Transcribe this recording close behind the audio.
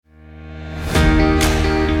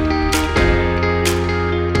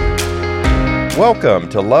Welcome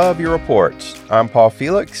to Love Your Reports. I'm Paul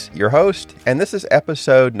Felix, your host, and this is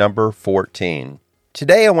episode number 14.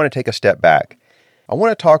 Today I want to take a step back. I want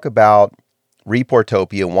to talk about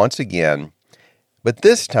Reportopia once again, but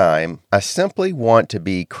this time I simply want to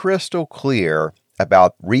be crystal clear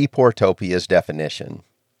about Reportopia's definition.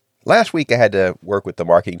 Last week I had to work with the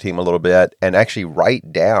marketing team a little bit and actually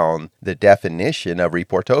write down the definition of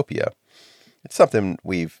Reportopia. It's something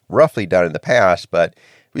we've roughly done in the past, but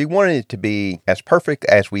we wanted it to be as perfect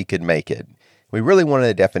as we could make it. We really wanted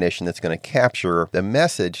a definition that's going to capture the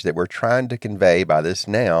message that we're trying to convey by this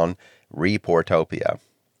noun, Reportopia.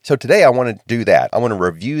 So today I want to do that. I want to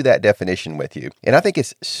review that definition with you. And I think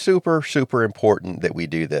it's super important that we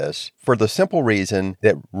do this for the simple reason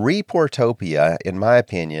that Reportopia, in my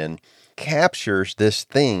opinion, captures this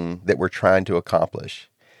thing that we're trying to accomplish.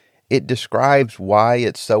 It describes why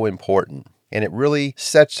it's so important. And it really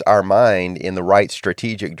sets our mind in the right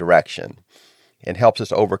strategic direction and helps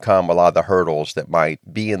us overcome a lot of the hurdles that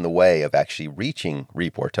might be in the way of actually reaching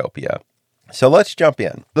Reportopia. So let's jump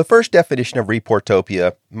in. The first definition of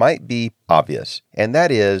Reportopia might be obvious, and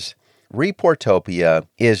that is Reportopia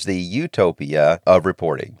is the utopia of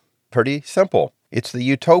reporting. Pretty simple. It's the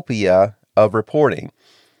utopia of reporting.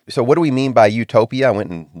 So what do we mean by utopia? I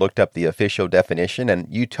went and looked up the official definition,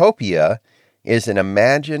 and utopia is an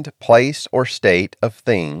imagined place or state of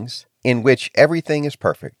things in which everything is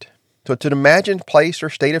perfect. So it's an imagined place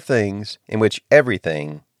or state of things in which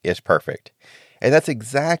everything is perfect. And that's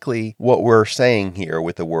exactly what we're saying here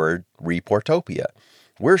with the word Reportopia.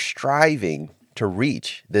 We're striving to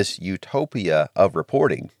reach this utopia of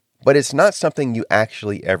reporting, but it's not something you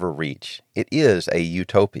actually ever reach. It is a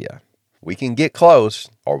utopia. We can get close,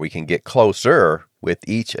 or we can get closer with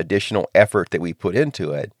each additional effort that we put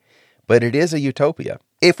into it, but it is a utopia.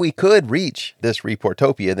 If we could reach this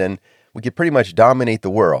Reportopia, then we could pretty much dominate the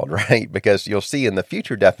world, right? Because you'll see in the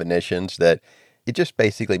future definitions that it just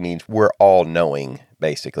basically means we're all knowing,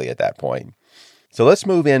 basically, at that point. So let's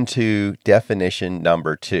move into definition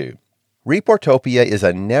number 2. Reportopia is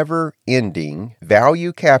a never-ending,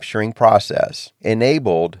 value-capturing process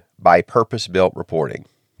enabled by purpose-built reporting.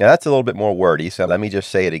 Now, that's a little bit more wordy, so let me just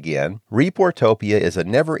say it again. Reportopia is a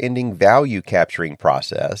never-ending value-capturing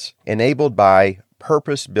process enabled by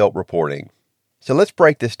purpose-built reporting. So let's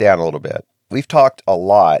break this down a little bit. We've talked a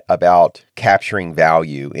lot about capturing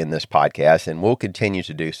value in this podcast, and we'll continue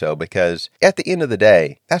to do so because at the end of the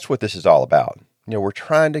day, that's what this is all about. We're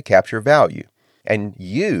trying to capture value. And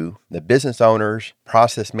you, the business owners,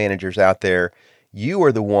 process managers out there, you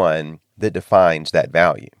are the one that defines that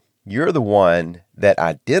value. You're the one that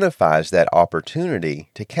identifies that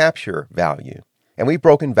opportunity to capture value. And we've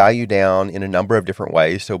broken value down in a number of different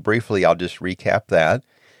ways. So briefly, I'll just recap that.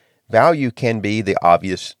 Value can be the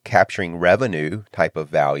obvious capturing revenue type of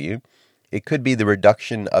value. It could be the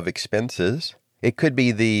reduction of expenses. It could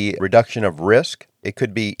be the reduction of risk. It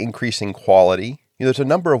could be increasing quality. There's a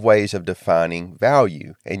number of ways of defining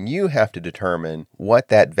value, and you have to determine what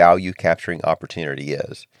that value capturing opportunity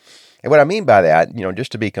is. And what I mean by that,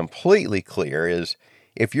 just to be completely clear, is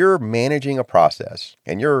if you're managing a process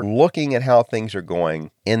and you're looking at how things are going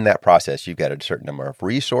in that process, you've got a certain number of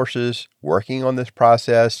resources working on this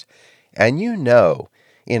process, and you know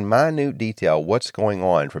in minute detail what's going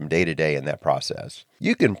on from day to day in that process.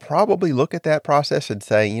 You can probably look at that process and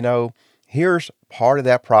say, here's part of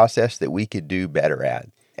that process that we could do better at.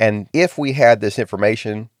 And if we had this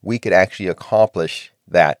information, we could actually accomplish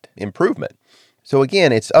that improvement. So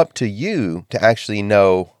again, it's up to you to actually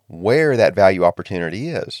know where that value opportunity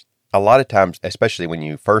is. A lot of times, especially when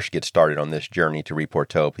you first get started on this journey to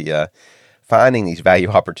Reportopia, finding these value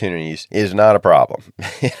opportunities is not a problem.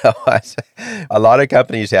 A lot of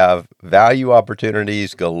companies have value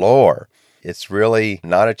opportunities galore. It's really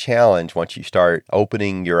not a challenge once you start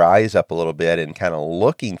opening your eyes up a little bit and kind of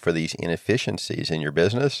looking for these inefficiencies in your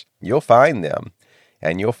business. You'll find them.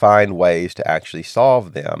 And you'll find ways to actually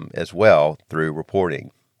solve them as well through reporting.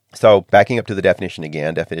 So backing up to the definition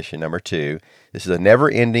again, definition number 2, this is a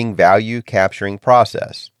never-ending value-capturing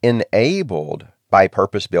process enabled by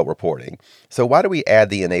purpose-built reporting. So why do we add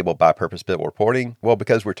the enabled by purpose-built reporting? Well,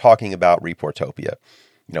 because we're talking about Reportopia.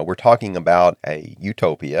 We're talking about a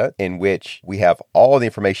utopia in which we have all the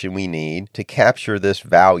information we need to capture this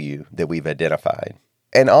value that we've identified.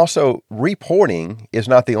 And also, reporting is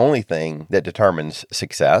not the only thing that determines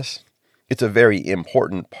success. It's a very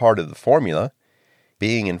important part of the formula.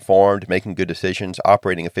 Being informed, making good decisions,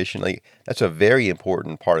 operating efficiently, that's a very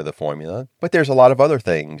important part of the formula. But there's a lot of other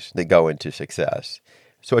things that go into success.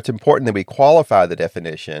 So it's important that we qualify the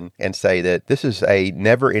definition and say that this is a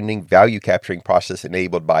never-ending value-capturing process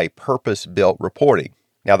enabled by purpose-built reporting.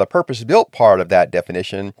 Now, the purpose-built part of that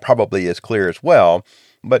definition probably is clear as well,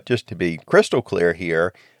 but just to be crystal clear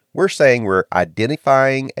here, we're saying we're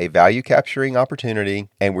identifying a value-capturing opportunity,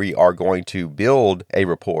 and we are going to build a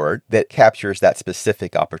report that captures that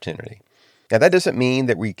specific opportunity. Now, that doesn't mean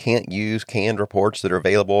that we can't use canned reports that are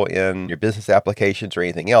available in your business applications or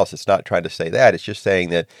anything else. It's not trying to say that. It's just saying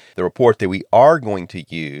that the report that we are going to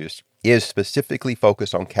use is specifically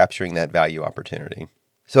focused on capturing that value opportunity.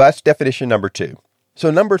 So that's definition number 2.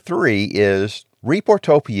 So number 3 is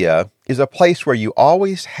Reportopia is a place where you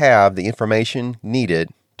always have the information needed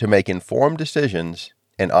to make informed decisions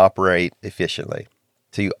and operate efficiently.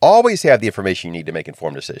 So you always have the information you need to make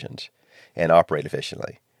informed decisions and operate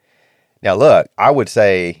efficiently. Now look, I would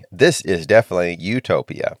say this is definitely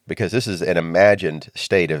utopia because this is an imagined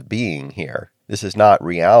state of being here. This is not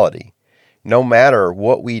reality. No matter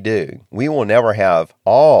what we do, we will never have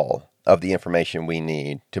all of the information we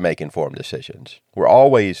need to make informed decisions. We're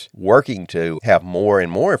always working to have more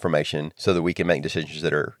and more information so that we can make decisions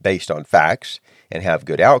that are based on facts and have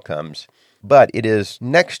good outcomes. But it is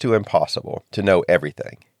next to impossible to know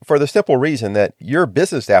everything for the simple reason that your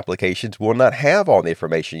business applications will not have all the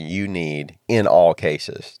information you need in all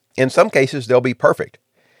cases. In some cases, they'll be perfect,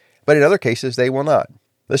 but in other cases, they will not.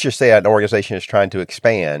 Let's just say an organization is trying to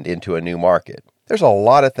expand into a new market. There's a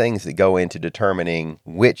lot of things that go into determining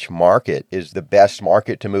which market is the best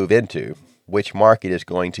market to move into, which market is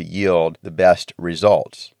going to yield the best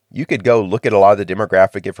results. You could go look at a lot of the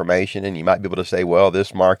demographic information and you might be able to say, well,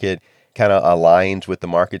 this market kind of aligns with the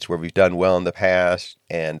markets where we've done well in the past.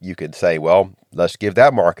 And you could say, well, let's give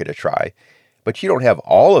that market a try. But you don't have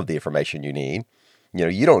all of the information you need.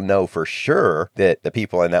 You don't know for sure that the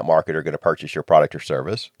people in that market are going to purchase your product or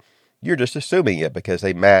service. You're just assuming it because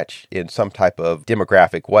they match in some type of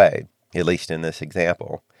demographic way, at least in this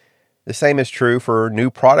example. The same is true for new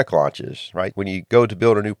product launches, right? When you go to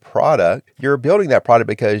build a new product, you're building that product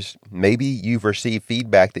because maybe you've received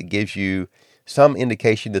feedback that gives you some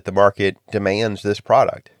indication that the market demands this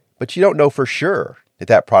product. But you don't know for sure that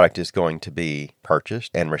that product is going to be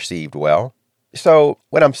purchased and received well. So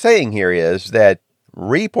what I'm saying here is that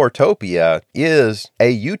Reportopia is a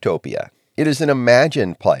utopia. It is an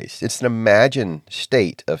imagined place. It's an imagined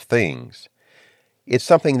state of things. It's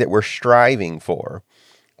something that we're striving for.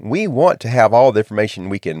 We want to have all the information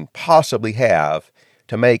we can possibly have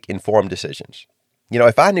to make informed decisions.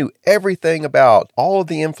 If I knew everything about all of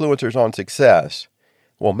the influencers on success,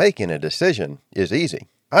 well, making a decision is easy.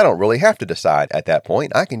 I don't really have to decide at that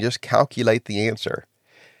point. I can just calculate the answer.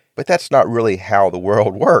 But that's not really how the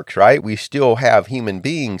world works, right? We still have human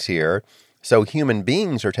beings here. So human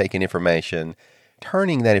beings are taking information,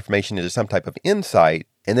 turning that information into some type of insight,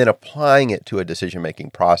 and then applying it to a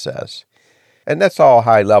decision-making process. And that's all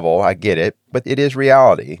high level, I get it, but it is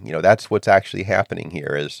reality. That's what's actually happening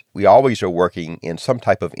here is we always are working in some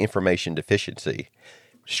type of information deficiency.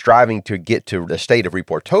 Striving to get to the state of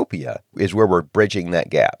Reportopia is where we're bridging that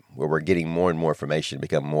gap, where we're getting more and more information to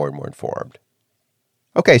become more and more informed.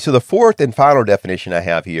 Okay, so the fourth and final definition I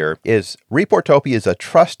have here is Reportopia is a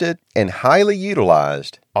trusted and highly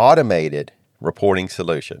utilized automated reporting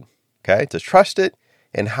solution. Okay, it's a trusted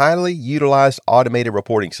and highly utilized automated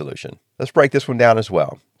reporting solution. Let's break this one down as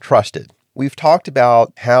well. Trusted. We've talked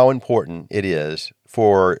about how important it is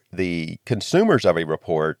for the consumers of a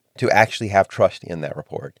report to actually have trust in that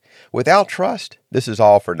report. Without trust, this is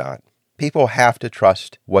all for naught. People have to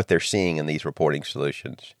trust what they're seeing in these reporting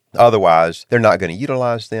solutions. Otherwise, they're not going to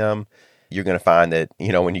utilize them. You're going to find that,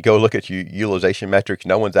 when you go look at your utilization metrics,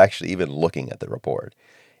 no one's actually even looking at the report.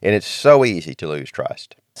 And it's so easy to lose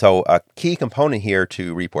trust. So a key component here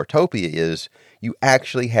to Reportopia is you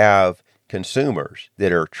actually have consumers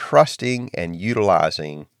that are trusting and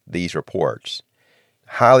utilizing these reports.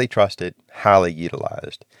 Highly trusted, highly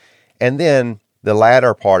utilized. And then the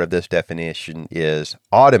latter part of this definition is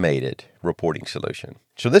automated reporting solution.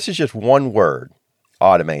 So this is just one word,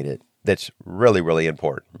 automated, that's really, really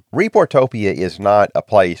important. Reportopia is not a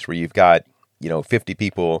place where you've got, 50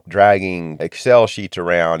 people dragging Excel sheets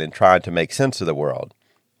around and trying to make sense of the world.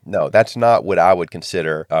 No, that's not what I would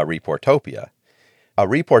consider a Reportopia. A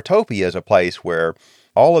Reportopia is a place where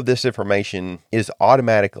all of this information is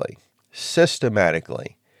automatically,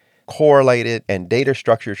 systematically correlated, and data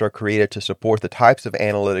structures are created to support the types of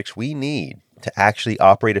analytics we need to actually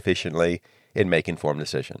operate efficiently and make informed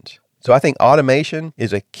decisions. So I think automation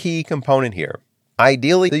is a key component here.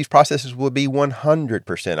 Ideally, these processes would be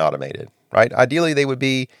 100% automated, right? Ideally, they would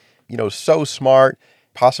be, so smart,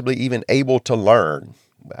 possibly even able to learn,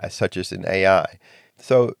 such as in AI.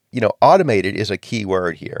 So, automated is a key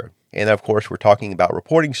word here. And of course, we're talking about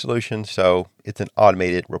reporting solutions, so it's an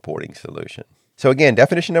automated reporting solution. So again,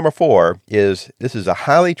 definition number 4 is this is a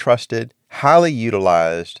highly trusted, highly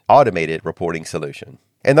utilized, automated reporting solution.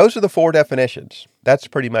 And those are the 4 definitions. That's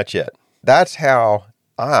pretty much it. That's how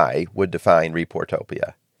I would define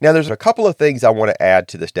Reportopia. Now, there's a couple of things I want to add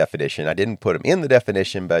to this definition. I didn't put them in the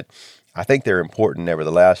definition, but I think they're important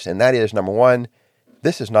nevertheless. And that is, number 1,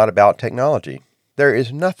 this is not about technology. There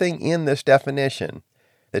is nothing in this definition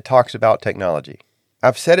that talks about technology.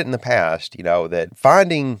 I've said it in the past, that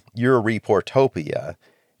finding your Reportopia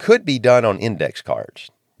could be done on index cards.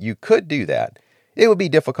 You could do that. It would be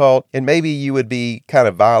difficult, and maybe you would be kind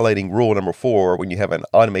of violating rule number 4 when you have an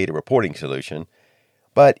automated reporting solution.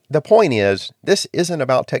 But the point is, this isn't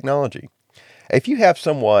about technology. If you have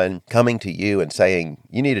someone coming to you and saying,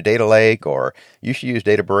 you need a data lake, or you should use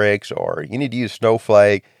Databricks, or you need to use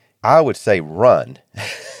Snowflake, I would say run.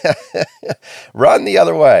 Run the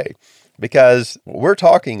other way. Because what we're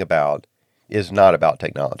talking about is not about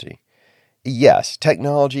technology. Yes,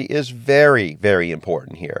 technology is very, very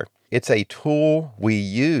important here. It's a tool we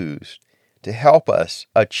use to help us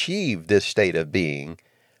achieve this state of being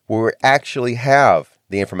where we actually have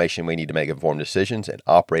the information we need to make informed decisions and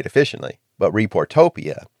operate efficiently. But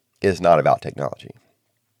Reportopia is not about technology.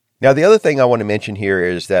 Now, the other thing I want to mention here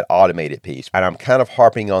is that automated piece. And I'm kind of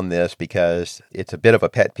harping on this because it's a bit of a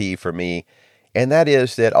pet peeve for me. And that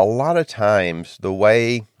is that a lot of times the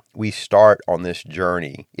way we start on this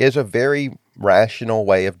journey is a very rational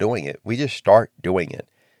way of doing it. We just start doing it.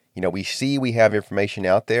 We see we have information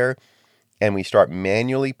out there and we start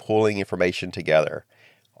manually pulling information together,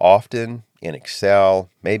 often in Excel,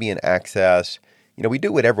 maybe in Access. We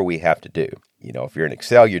do whatever we have to do. If you're in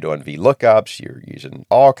Excel, you're doing VLOOKUPs, you're using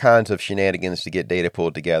all kinds of shenanigans to get data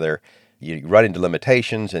pulled together. You run into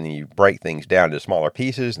limitations and then you break things down into smaller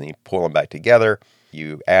pieces and then you pull them back together.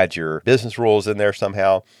 You add your business rules in there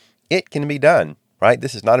somehow. It can be done, right?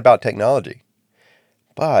 This is not about technology.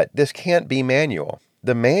 But this can't be manual.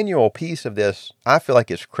 The manual piece of this, I feel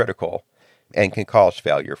like, is critical and can cause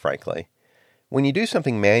failure, frankly. When you do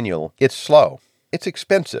something manual, it's slow, it's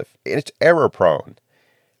expensive, and it's error prone,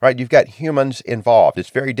 right? You've got humans involved.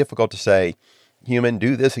 It's very difficult to say, human,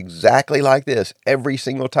 do this exactly like this every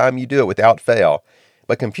single time you do it without fail.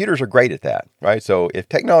 But computers are great at that, right? So if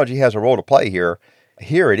technology has a role to play here,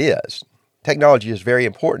 here it is. Technology is very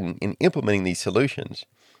important in implementing these solutions.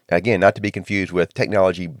 Again, not to be confused with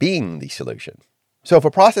technology being the solution. So if a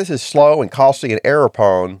process is slow and costly and error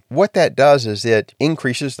prone, what that does is it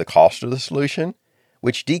increases the cost of the solution,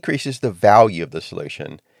 which decreases the value of the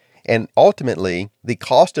solution. And ultimately, the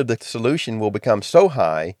cost of the solution will become so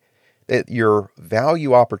high that your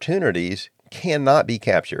value opportunities cannot be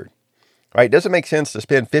captured, right? It doesn't make sense to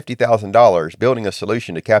spend $50,000 building a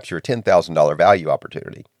solution to capture a $10,000 value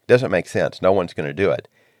opportunity. It doesn't make sense. No one's going to do it.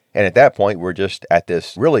 And at that point, we're just at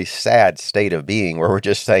this really sad state of being where we're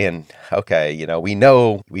just saying, okay, we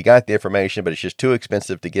know we got the information, but it's just too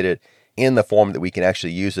expensive to get it in the form that we can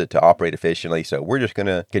actually use it to operate efficiently. So we're just going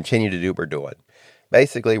to continue to do what we're doing.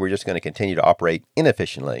 Basically, we're just going to continue to operate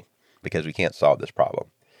inefficiently because we can't solve this problem.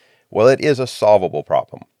 Well, it is a solvable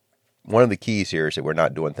problem. One of the keys here is that we're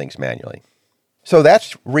not doing things manually. So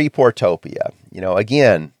that's Reportopia.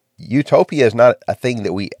 Again, utopia is not a thing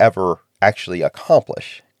that we ever actually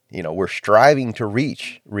accomplish. We're striving to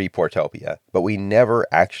reach Reportopia, but we never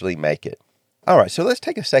actually make it. All right, so let's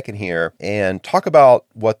take a second here and talk about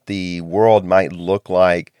what the world might look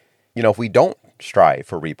like, if we don't strive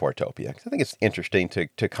for Reportopia. I think it's interesting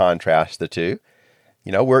to contrast the two.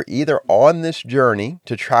 We're either on this journey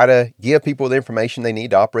to try to give people the information they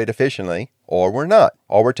need to operate efficiently, or we're not.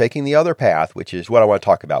 Or we're taking the other path, which is what I want to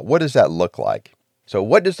talk about. What does that look like? So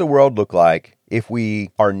what does the world look like if we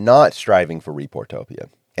are not striving for Reportopia?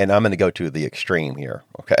 And I'm going to go to the extreme here,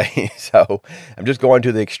 okay? So I'm just going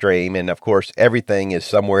to the extreme, and of course, everything is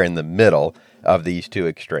somewhere in the middle of these two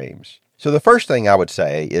extremes. So the first thing I would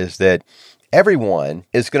say is that everyone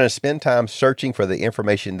is going to spend time searching for the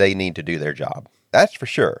information they need to do their job. That's for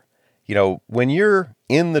sure. When you're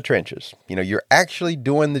in the trenches, you're actually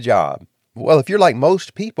doing the job. Well, if you're like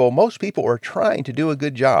most people are trying to do a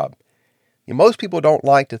good job. Most people don't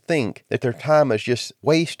like to think that their time is just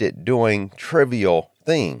wasted doing trivial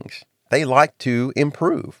things. They like to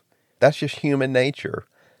improve. That's just human nature.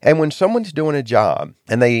 And when someone's doing a job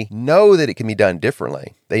and they know that it can be done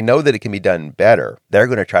differently, they know that it can be done better, they're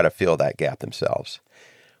going to try to fill that gap themselves.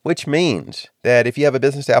 Which means that if you have a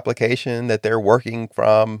business application that they're working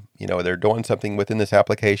from, they're doing something within this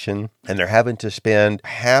application and they're having to spend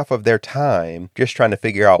half of their time just trying to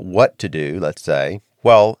figure out what to do, let's say.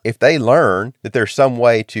 Well, if they learn that there's some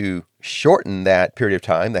way to shorten that period of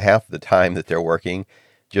time, the half of the time that they're working,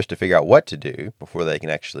 just to figure out what to do before they can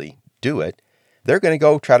actually do it, they're going to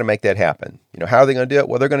go try to make that happen. How are they going to do it?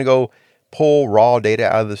 Well, they're going to go pull raw data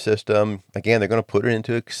out of the system. Again, they're going to put it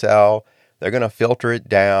into Excel. They're going to filter it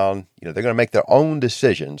down. They're going to make their own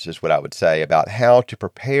decisions, is what I would say, about how to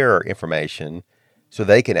prepare information so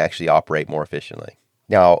they can actually operate more efficiently.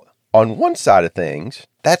 Now, on one side of things,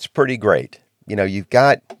 that's pretty great. You've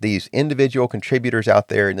got these individual contributors out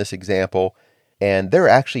there in this example, and they're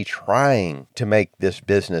actually trying to make this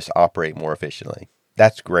business operate more efficiently.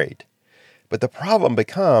 That's great. But the problem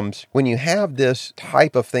becomes when you have this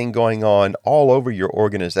type of thing going on all over your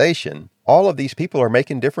organization, all of these people are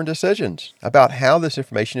making different decisions about how this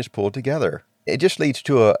information is pulled together. It just leads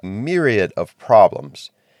to a myriad of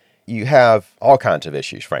problems. You have all kinds of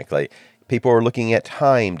issues, frankly. People are looking at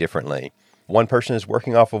time differently. One person is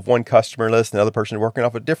working off of one customer list, another person is working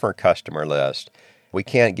off a different customer list. We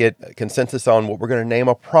can't get consensus on what we're going to name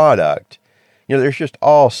a product. There's just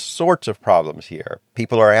all sorts of problems here.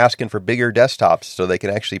 People are asking for bigger desktops so they can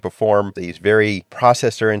actually perform these very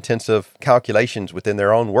processor-intensive calculations within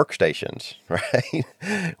their own workstations,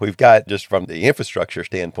 right? We've got, just from the infrastructure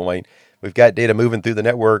standpoint, we've got data moving through the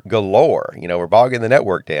network galore. We're bogging the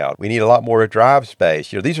network down. We need a lot more drive space.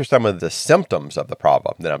 These are some of the symptoms of the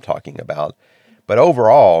problem that I'm talking about. But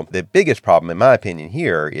overall, the biggest problem, in my opinion,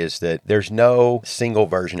 here is that there's no single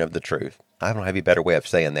version of the truth. I don't have a better way of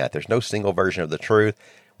saying that. There's no single version of the truth,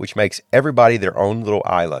 which makes everybody their own little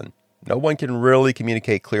island. No one can really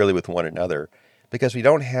communicate clearly with one another because we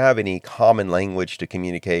don't have any common language to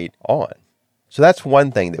communicate on. So that's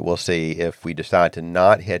one thing that we'll see if we decide to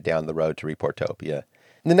not head down the road to Reportopia.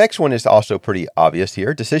 The next one is also pretty obvious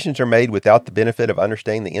here. Decisions are made without the benefit of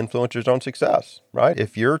understanding the influencer's own success, right?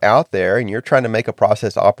 If you're out there and you're trying to make a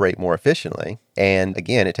process operate more efficiently, and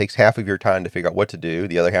again, it takes half of your time to figure out what to do,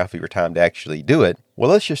 the other half of your time to actually do it.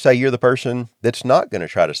 Well, let's just say you're the person that's not going to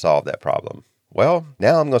try to solve that problem. Well,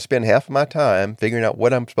 now I'm going to spend half of my time figuring out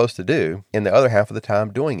what I'm supposed to do and the other half of the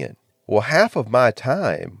time doing it. Well, half of my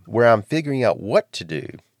time where I'm figuring out what to do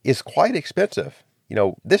is quite expensive.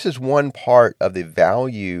 This is one part of the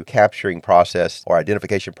value capturing process or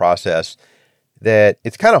identification process that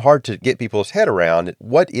it's kind of hard to get people's head around.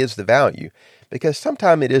 What is the value? Because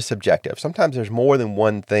sometimes it is subjective. Sometimes there's more than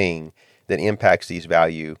one thing that impacts these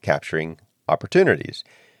value capturing opportunities.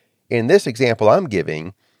 In this example I'm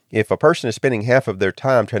giving, if a person is spending half of their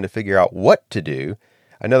time trying to figure out what to do,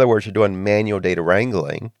 in other words, you're doing manual data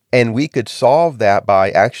wrangling, and we could solve that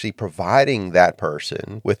by actually providing that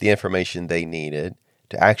person with the information they needed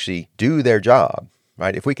to actually do their job,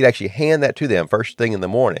 right? If we could actually hand that to them first thing in the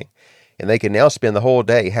morning, and they can now spend the whole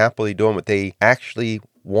day happily doing what they actually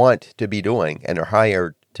want to be doing and are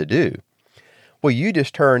hired to do. Well, you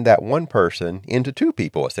just turned that one person into two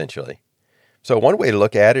people, essentially. So one way to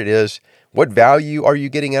look at it is, what value are you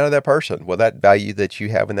getting out of that person? Well, that value that you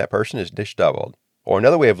have in that person is just doubled. Or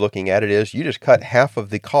another way of looking at it is, you just cut half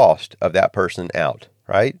of the cost of that person out,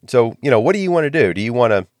 right? So, what do you want to do? Do you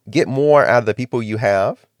want to get more out of the people you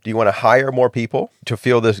have? Do you want to hire more people to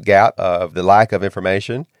fill this gap of the lack of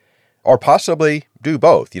information? Or possibly do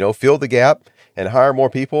both, fill the gap and hire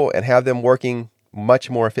more people and have them working much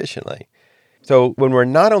more efficiently. So when we're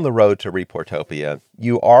not on the road to Reportopia,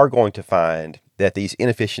 you are going to find that these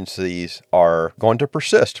inefficiencies are going to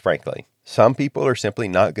persist, frankly. Some people are simply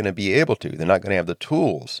not going to be able to. They're not going to have the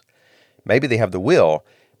tools. Maybe they have the will,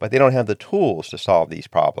 but they don't have the tools to solve these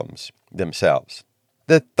problems themselves.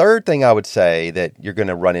 The third thing I would say that you're going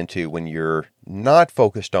to run into when you're not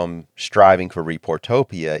focused on striving for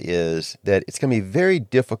Reportopia is that it's going to be very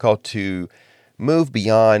difficult to move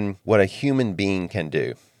beyond what a human being can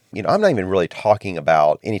do. I'm not even really talking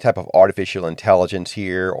about any type of artificial intelligence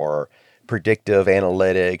here or predictive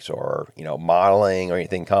analytics or, modeling or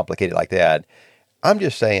anything complicated like that. I'm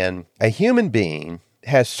just saying a human being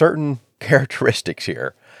has certain characteristics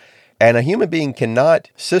here. And a human being cannot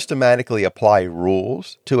systematically apply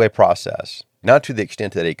rules to a process, not to the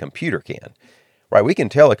extent that a computer can. Right? We can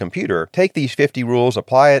tell a computer, take these 50 rules,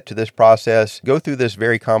 apply it to this process, go through this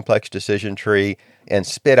very complex decision tree, and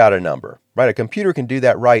spit out a number. Right? A computer can do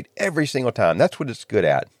that right every single time. That's what it's good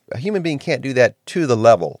at. A human being can't do that to the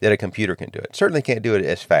level that a computer can do it. Certainly can't do it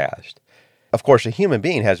as fast. Of course, a human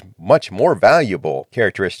being has much more valuable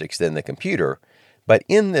characteristics than the computer. But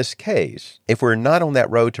in this case, if we're not on that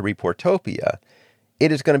road to Reportopia,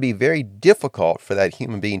 it is going to be very difficult for that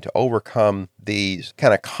human being to overcome these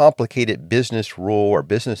kind of complicated business rule or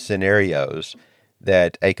business scenarios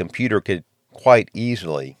that a computer could quite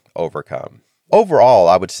easily overcome. Overall,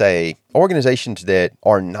 I would say organizations that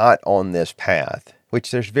are not on this path, which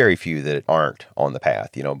there's very few that aren't on the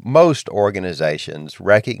path. Most organizations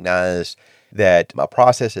recognize that a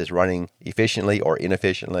process is running efficiently or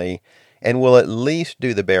inefficiently, and will at least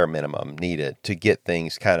do the bare minimum needed to get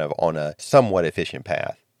things kind of on a somewhat efficient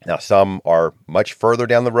path. Now, some are much further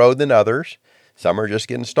down the road than others. Some are just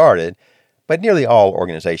getting started. But nearly all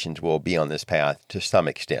organizations will be on this path to some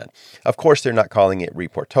extent. Of course, they're not calling it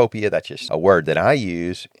Reportopia. That's just a word that I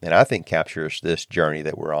use and I think captures this journey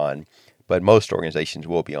that we're on. But most organizations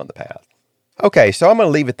will be on the path. Okay, so I'm going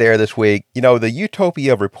to leave it there this week. The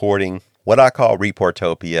utopia of reporting, what I call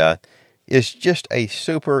Reportopia, is just a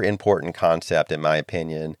super important concept in my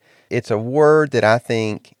opinion. It's a word that I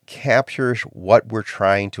think captures what we're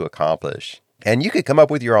trying to accomplish. And you could come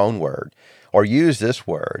up with your own word or use this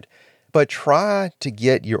word. But try to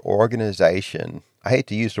get your organization, I hate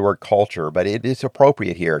to use the word culture, but it is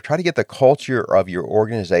appropriate here. Try to get the culture of your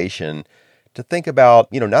organization to think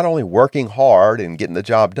about, not only working hard and getting the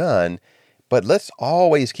job done, but let's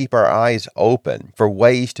always keep our eyes open for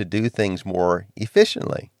ways to do things more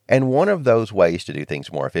efficiently. And one of those ways to do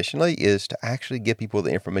things more efficiently is to actually give people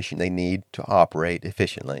the information they need to operate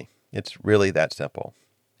efficiently. It's really that simple.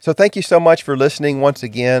 So thank you so much for listening once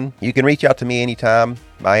again. You can reach out to me anytime.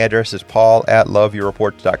 My address is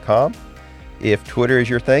paul@loveyourreports.com. If Twitter is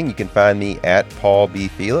your thing, you can find me at Paul B.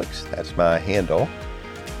 Felix. That's my handle.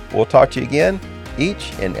 We'll talk to you again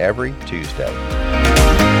each and every Tuesday.